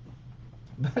pandemic.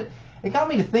 But it got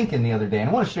me to thinking the other day, and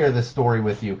I want to share this story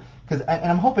with you, and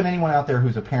I'm hoping anyone out there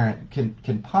who's a parent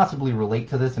can possibly relate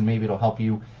to this, and maybe it'll help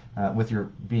you with your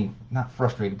being, not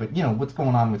frustrated, but what's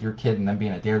going on with your kid and them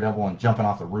being a daredevil and jumping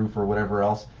off the roof or whatever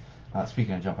else.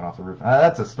 Speaking of jumping off the roof,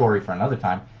 that's a story for another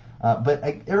time. But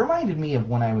it reminded me of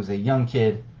when I was a young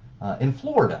kid in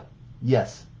Florida.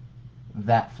 Yes,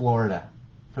 that Florida.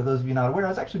 For those of you not aware, I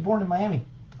was actually born in Miami.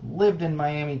 Lived in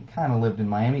Miami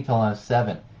till I was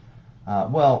 7.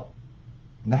 Well,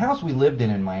 the house we lived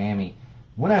in Miami,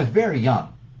 when I was very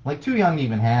young, like too young to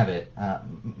even have it,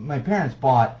 my parents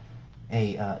bought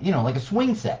a, like a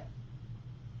swing set.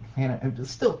 And I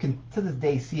still can, to this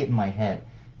day, see it in my head.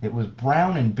 It was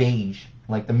brown and beige.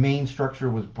 Like the main structure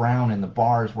was brown and the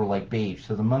bars were like beige,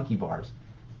 so the monkey bars.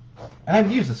 And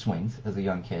I've used the swings as a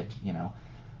young kid,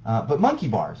 but monkey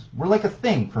bars were like a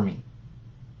thing for me.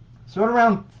 So at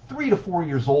around 3 to 4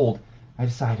 years old, I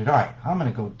decided, all right, I'm going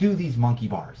to go do these monkey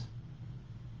bars.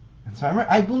 And so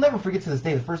I will never forget to this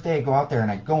day, the first day I go out there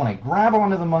and I go and I grab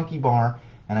onto the monkey bar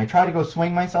and I try to go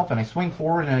swing myself and I swing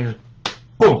forward and I just,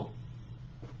 boom,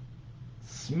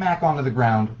 smack onto the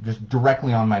ground, just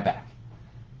directly on my back.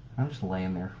 I'm just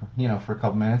laying there, for a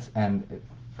couple minutes. And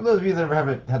for those of you that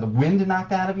ever had the wind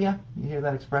knocked out of you, you hear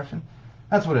that expression?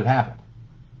 That's what had happened.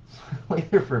 Lay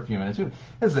there for a few minutes. This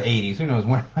is the 80s. Who knows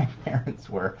where my parents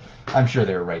were? I'm sure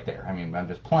they were right there. I mean, I'm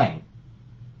just playing.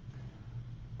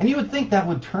 And you would think that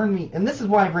would turn me, and this is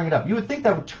why I bring it up, you would think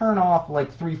that would turn off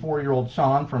like 3, 4-year-old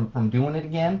Sean from doing it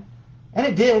again. And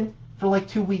it did for like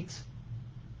 2 weeks.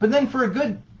 But then for a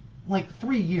good like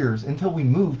 3 years until we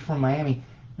moved from Miami,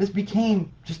 this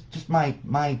became just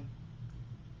my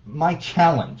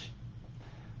challenge.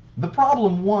 The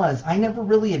problem was I never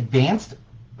really advanced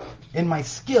in my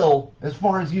skill as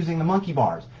far as using the monkey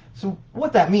bars. So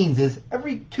what that means is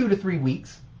every 2 to 3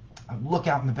 weeks, I would look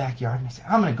out in the backyard and I say,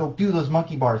 I'm going to go do those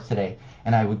monkey bars today.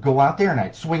 And I would go out there and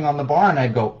I'd swing on the bar and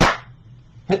I'd go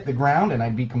hit the ground and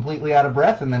I'd be completely out of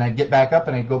breath, and then I'd get back up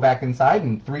and I'd go back inside,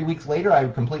 and 3 weeks later I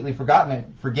would completely forget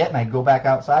and I'd go back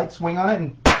outside, swing on it,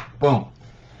 and boom.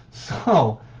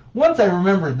 So once I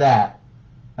remembered that,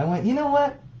 I went, you know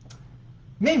what?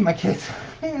 Maybe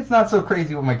it's not so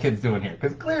crazy what my kid's doing here,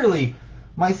 because clearly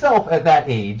myself at that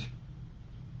age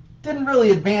didn't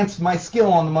really advance my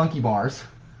skill on the monkey bars.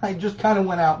 I just kind of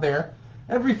went out there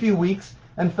every few weeks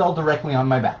and fell directly on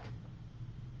my back.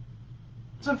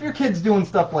 So if your kid's doing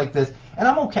stuff like this, and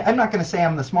I'm okay, I'm not going to say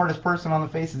I'm the smartest person on the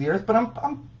face of the earth, but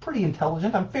I'm pretty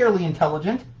intelligent. I'm fairly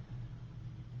intelligent.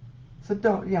 So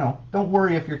don't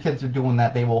worry if your kids are doing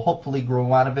that. They will hopefully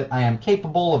grow out of it. I am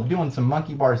capable of doing some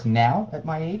monkey bars now at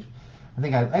my age. I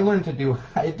think I learned to do,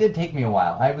 it did take me a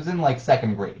while. I was in like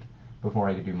 2nd grade before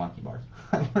I could do monkey bars.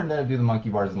 I learned how to do the monkey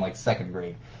bars in like 2nd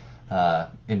grade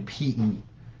in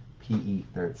PE.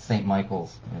 They're at St.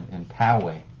 Michael's in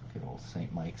Poway. Good old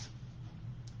St. Mike's.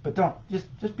 But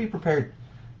just be prepared.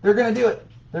 They're going to do it.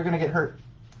 They're going to get hurt.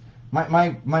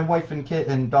 My wife and kid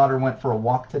and daughter went for a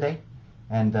walk today,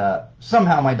 and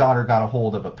somehow my daughter got a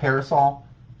hold of a parasol.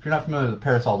 If you're not familiar with a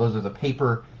parasol, those are the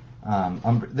paper,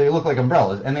 they look like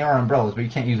umbrellas, and they are umbrellas, but you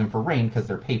can't use them for rain because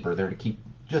they're paper. They're to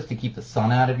keep the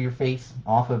sun out of your face,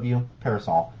 off of you,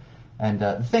 parasol. And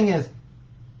the thing is,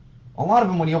 a lot of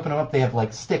them, when you open them up, they have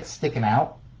like sticks sticking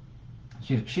out.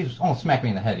 She almost smacked me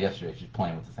in the head yesterday. She's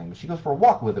playing with the thing, but she goes for a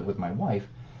walk with it with my wife,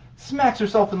 smacks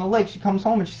herself in the leg. She comes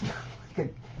home and she's got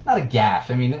like not a gash.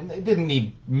 I mean, it didn't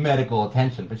need medical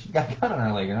attention, but she's got a cut on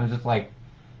her leg, and I was just like,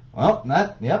 well,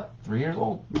 3 years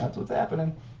old. That's what's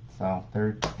happening. So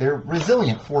they're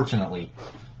resilient, fortunately,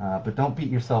 but don't beat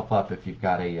yourself up if you've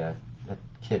got a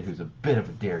kid who's a bit of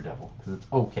a daredevil, because it's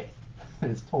okay.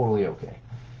 It's totally okay.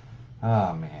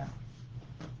 Oh man.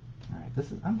 All right,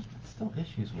 I'm still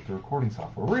issues with the recording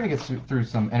software. We're going to get through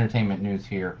some entertainment news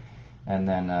here and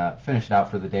then finish it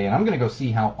out for the day. And I'm going to go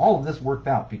see how all of this worked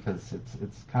out, because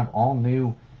it's kind of all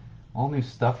new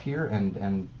stuff here,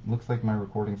 and looks like my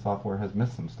recording software has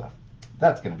missed some stuff.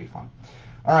 That's going to be fun.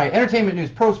 All right, entertainment news.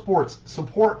 Pro sports,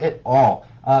 support it all.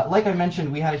 Like I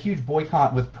mentioned, we had a huge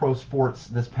boycott with pro sports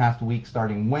this past week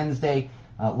starting Wednesday.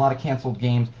 A lot of canceled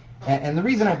games. And the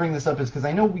reason I bring this up is because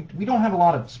I know we don't have a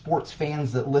lot of sports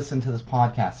fans that listen to this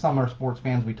podcast. Some are sports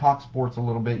fans. We talk sports a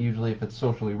little bit. Usually if it's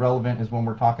socially relevant is when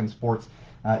we're talking sports.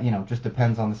 Just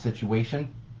depends on the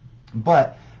situation.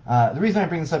 But the reason I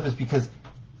bring this up is because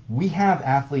we have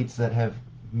athletes that have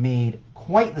made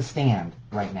quite the stand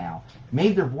right now,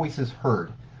 made their voices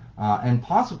heard, and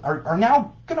are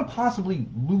now going to possibly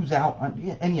lose out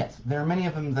on, and yes, there are many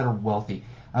of them that are wealthy,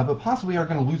 but possibly are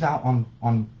going to lose out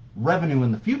on revenue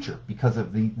in the future because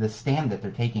of the stand that they're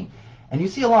taking. And you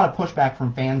see a lot of pushback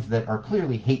from fans that are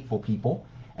clearly hateful people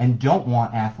and don't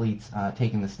want athletes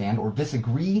taking the stand, or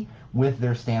disagree with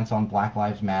their stance on Black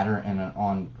Lives Matter and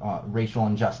on racial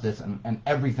injustice and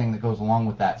everything that goes along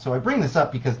with that. So I bring this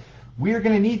up because we're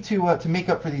going to need to make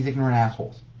up for these ignorant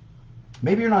assholes.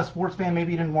 Maybe you're not a sports fan,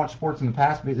 maybe you didn't watch sports in the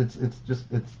past, but it's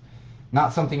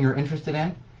not something you're interested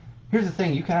in. Here's the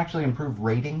thing, you can actually improve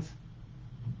ratings.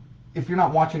 If you're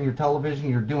not watching your television,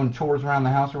 you're doing chores around the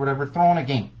house or whatever, throw on a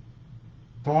game.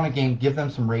 Throw on a game, give them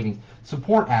some ratings.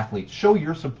 Support athletes. Show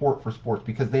your support for sports,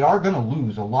 because they are going to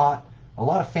lose a lot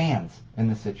of fans in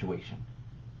this situation.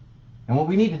 And what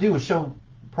we need to do is show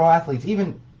pro athletes,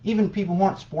 even people who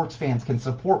aren't sports fans, can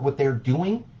support what they're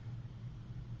doing,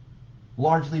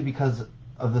 largely because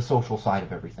of the social side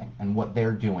of everything and what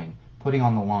they're doing, putting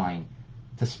on the line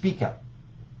to speak up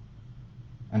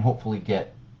and hopefully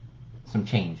get some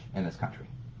change in this country.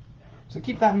 So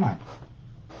keep that in mind.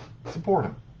 Support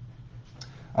them.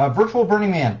 Virtual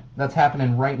Burning Man, that's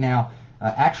happening right now.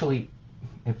 Actually,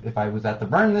 if I was at the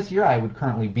burn this year, I would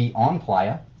currently be on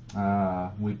Playa.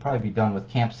 We'd probably be done with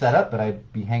camp setup, but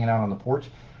I'd be hanging out on the porch.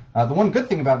 The one good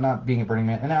thing about not being a Burning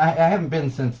Man, and I haven't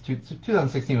been since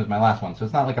 2016 was my last one, so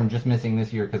it's not like I'm just missing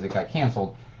this year because it got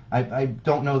canceled. I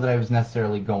don't know that I was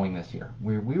necessarily going this year.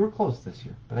 We were close this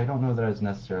year, but I don't know that I was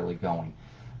necessarily going.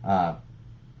 But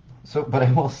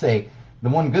I will say, the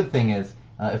one good thing is,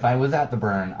 if I was at the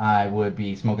burn, I would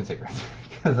be smoking cigarettes,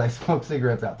 because I smoke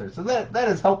cigarettes out there. So that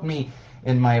has helped me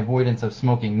in my avoidance of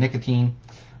smoking nicotine.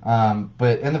 And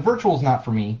the virtual is not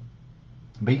for me,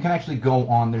 but you can actually go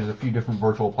on. There's a few different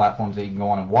virtual platforms that you can go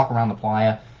on and walk around the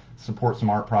playa, support some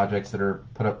art projects that are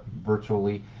put up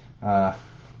virtually.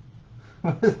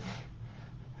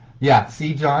 Yeah,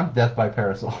 see, John, death by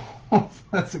parasol.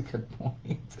 That's a good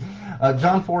point.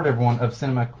 John Ford, everyone, of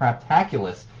Cinema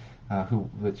Craptaculous, a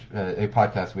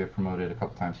podcast we have promoted a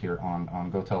couple times here on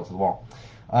Go Tell It to the Wall.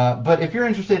 But if you're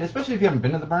interested, especially if you haven't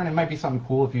been to the Burn, it might be something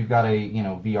cool if you've got a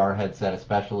VR headset,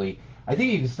 especially. I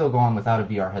think you can still go on without a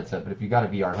VR headset, but if you've got a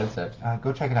VR headset,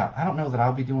 go check it out. I don't know that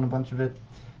I'll be doing a bunch of it.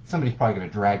 Somebody's probably going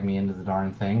to drag me into the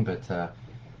darn thing, but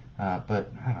I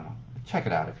don't know. Check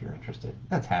it out if you're interested.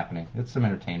 That's happening. It's some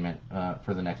entertainment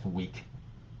for the next week.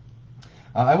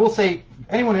 I will say,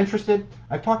 anyone interested,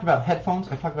 I've talked about headphones.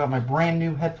 I've talked about my brand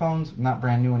new headphones. Not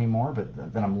brand new anymore,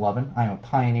 but that I'm loving. I'm a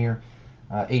Pioneer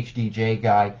HDJ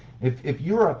guy. If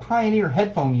you're a Pioneer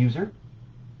headphone user,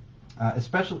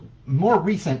 especially more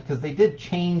recent, because they did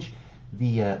change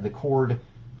the cord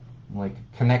like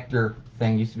connector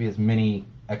thing. Used to be this mini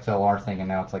XLR thing, and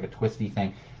now it's like a twisty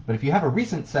thing. But if you have a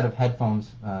recent set of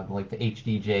headphones, like the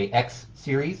HDJ X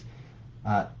series,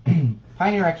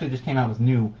 Pioneer actually just came out with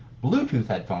new Bluetooth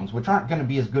headphones, which aren't going to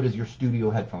be as good as your studio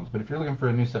headphones. But if you're looking for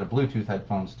a new set of Bluetooth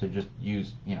headphones to just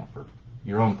use, for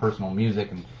your own personal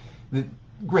music, and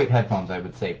great headphones, I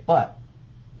would say. But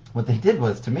what they did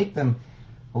was, to make them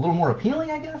a little more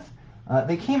appealing, I guess,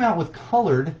 they came out with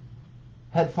colored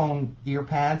headphone ear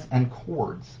pads and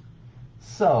cords.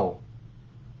 So,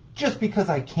 just because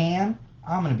I can,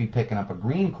 I'm going to be picking up a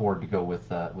green cord to go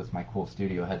with my cool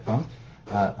studio headphones.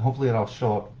 Hopefully it'll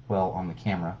show up well on the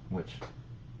camera, which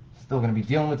still going to be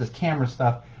dealing with this camera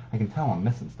stuff. I can tell I'm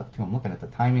missing stuff too. I'm looking at the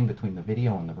timing between the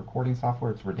video and the recording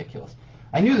software. It's ridiculous.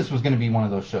 I knew this was going to be one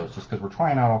of those shows just because we're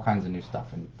trying out all kinds of new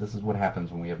stuff, and this is what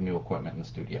happens when we have new equipment in the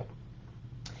studio.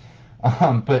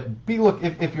 But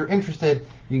if you're interested,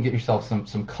 you can get yourself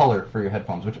some color for your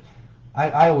headphones, which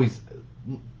I always,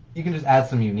 you can just add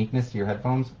some uniqueness to your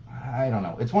headphones. I don't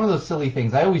know. It's one of those silly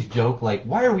things. I always joke, like,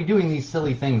 why are we doing these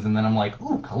silly things? And then I'm like,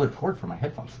 ooh, colored cord for my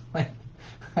headphones.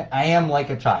 I am like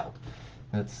a child.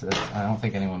 I don't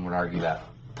think anyone would argue that.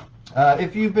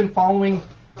 If you've been following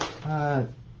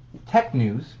tech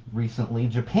news recently,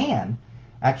 Japan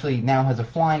actually now has a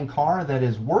flying car that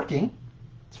is working.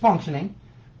 It's functioning.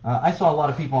 I saw a lot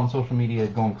of people on social media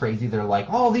going crazy. They're like,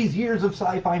 all these years of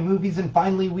sci-fi movies, and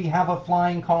finally we have a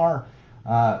flying car.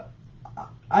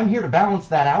 I'm here to balance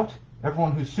that out.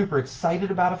 Everyone who's super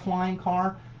excited about a flying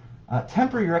car,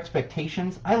 temper your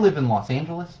expectations. I live in Los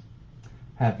Angeles.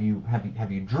 Have you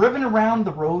driven around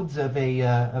the roads of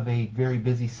a very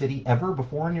busy city ever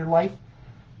before in your life?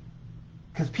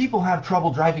 Because people have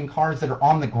trouble driving cars that are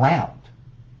on the ground.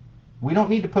 We don't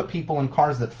need to put people in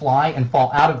cars that fly and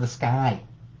fall out of the sky.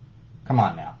 Come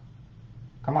on now.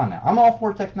 I'm all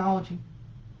for technology,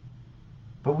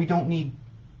 but we don't need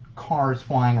cars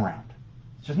flying around.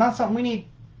 It's just not something we need.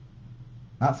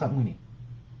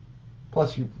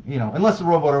 Plus, unless the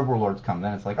robot overlords come,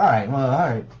 then it's like, all right,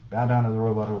 bow down to the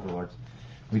robot overlords.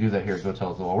 We do that here at Go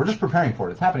Tell It to the Wall. We're just preparing for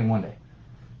it. It's happening one day.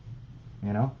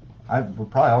 We're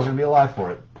probably all going to be alive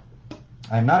for it.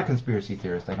 I'm not a conspiracy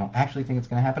theorist. I don't actually think it's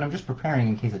going to happen. I'm just preparing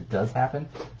in case it does happen,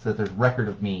 so that there's record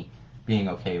of me being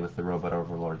okay with the robot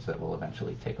overlords that will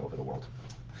eventually take over the world.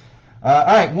 All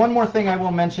right, one more thing I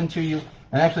will mention to you,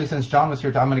 and actually since John was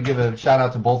here, I'm going to give a shout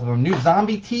out to both of them. New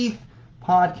Zombie Teeth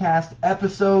podcast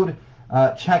episode.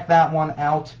 Check that one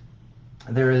out.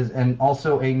 There is, and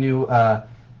also a new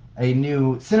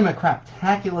Cinema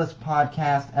Craptaculous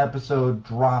podcast episode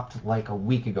dropped like a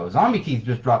week ago. Zombie Teeth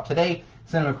just dropped today.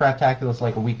 Cinema Craptaculous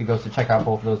like a week ago, so check out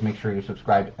both of those. Make sure you're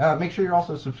subscribed. Make sure you're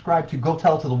also subscribed to Go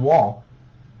Tell It to the Wall.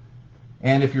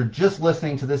 And if you're just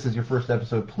listening to this as your first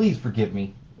episode, please forgive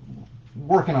me.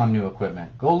 Working on new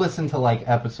equipment. Go listen to like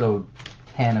episode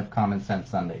 10 of Common Sense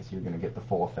Sundays. You're going to get the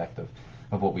full effect of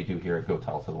what we do here at Go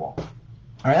Tell It to the Wall.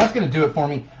 All right, that's going to do it for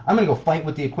me. I'm going to go fight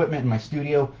with the equipment in my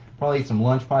studio. Probably eat some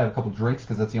lunch, probably have a couple drinks,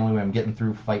 because that's the only way I'm getting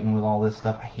through fighting with all this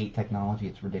stuff. I hate technology.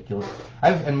 It's ridiculous.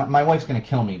 And my wife's going to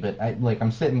kill me, but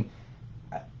I'm sitting.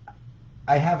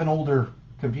 I have an older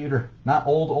computer. Not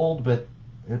old, but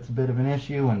it's a bit of an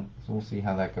issue, and so we'll see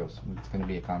how that goes. It's going to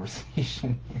be a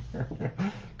conversation here.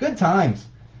 Good times.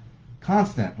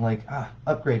 Constant.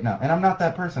 Upgrade now. And I'm not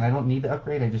that person. I don't need to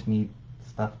upgrade. I just need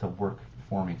stuff to work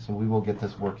for me. So we will get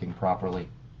this working properly.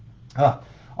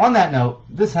 On that note,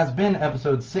 this has been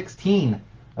episode 16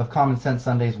 of Common Sense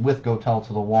Sundays with Go Tell It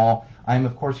to the Wall. I am,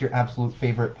 of course, your absolute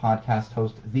favorite podcast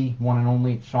host, the one and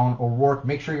only Sean O'Rourke.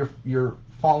 Make sure you're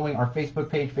following our Facebook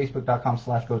page,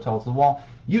 facebook.com/Go Tell It to the Wall.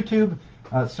 YouTube,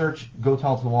 search Go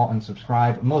Tell It to the Wall and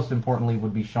subscribe. Most importantly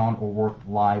would be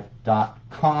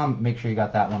SeanO'RourkeLive.com. Make sure you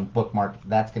got that one bookmarked.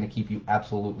 That's going to keep you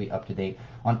absolutely up to date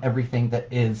on everything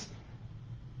that is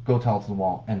Go Tell It to the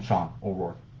Wall and Sean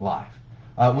O'Rourke Live.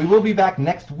 We will be back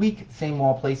next week, same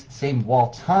wall place, same wall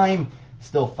time.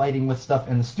 still fighting with stuff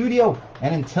in the studio.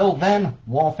 And until then,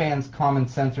 Wall fans, Common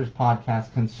Sensors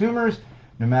podcast consumers,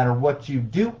 no matter what you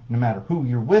do, no matter who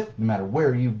you're with, no matter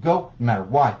where you go, no matter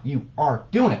why you are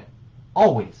doing it,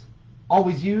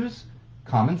 always use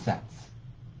common sense.